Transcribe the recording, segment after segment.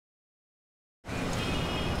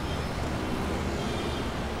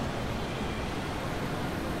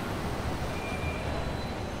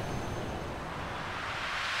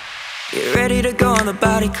ready to go on the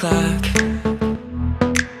body clock.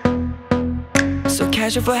 So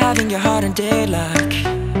casual for having your heart in deadlock.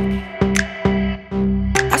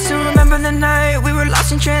 I still remember the night we were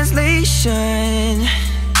lost in translation.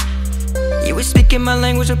 You were speaking my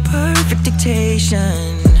language with perfect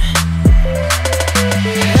dictation.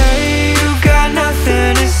 Hey, you got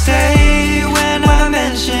nothing to say when I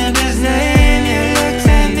mentioned his name. You looked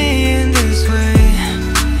at me in this way.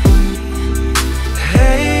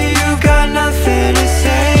 Hey, you got nothing to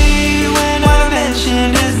say when I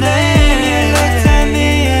mentioned his name. You looked at me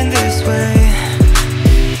in this way.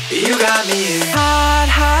 You got me in hot,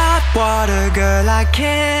 hot water, girl, I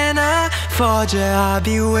can't afford you. I'll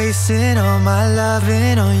be wasting all my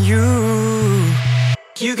loving on you.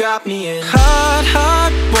 You got me in hot,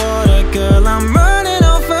 hot water, girl, I'm running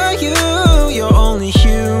over you. You're only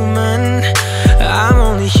human, I'm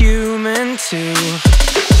only human too.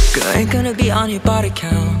 Girl, I ain't gonna be on your body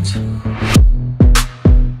count,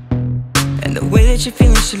 and the way that you're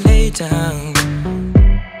feeling should lay down.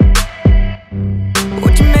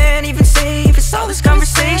 What do men even say if it's all this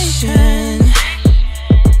conversation?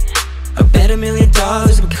 I bet $1 million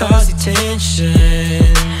would cause attention.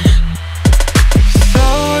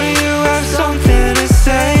 Something to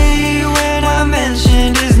say when I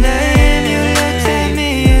mentioned his name. You looked at me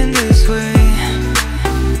in this way.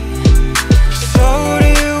 So do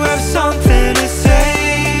you have something to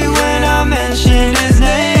say when I mentioned his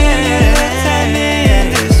name? You looked at me in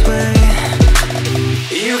this way.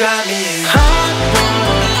 You got me in hot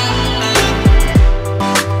water.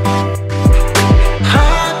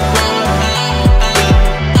 Hot water.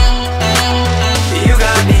 You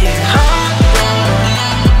got me in hot.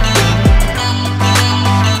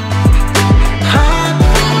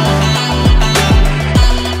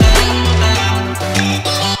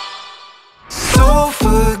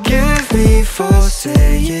 For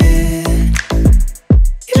saying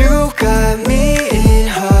you got me in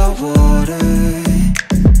hot water.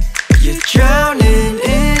 You're drowning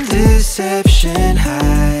in deception. I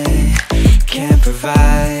can't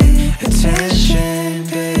provide attention,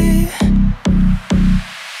 babe.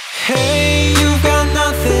 Hey, you've got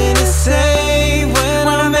nothing to say when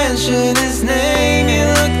I mention his name. You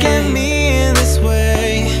look at me in this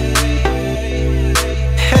way.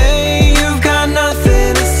 Hey, you've got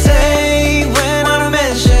nothing to say.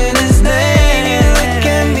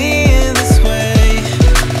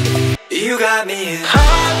 You got me in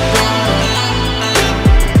hot water.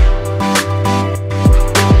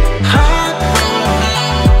 Hot water.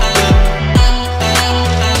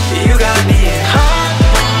 You got me in hot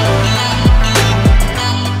water.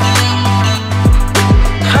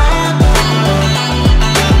 Hot water.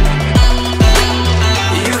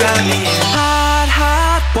 You got me in hot,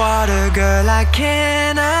 hot water, girl, I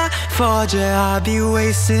can't afford you. I'll be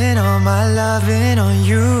wasting all my loving on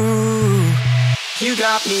you. You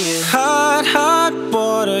got me in hot, hot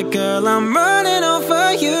water, girl, I'm running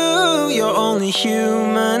over you. You're only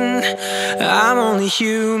human, I'm only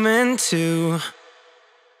human too.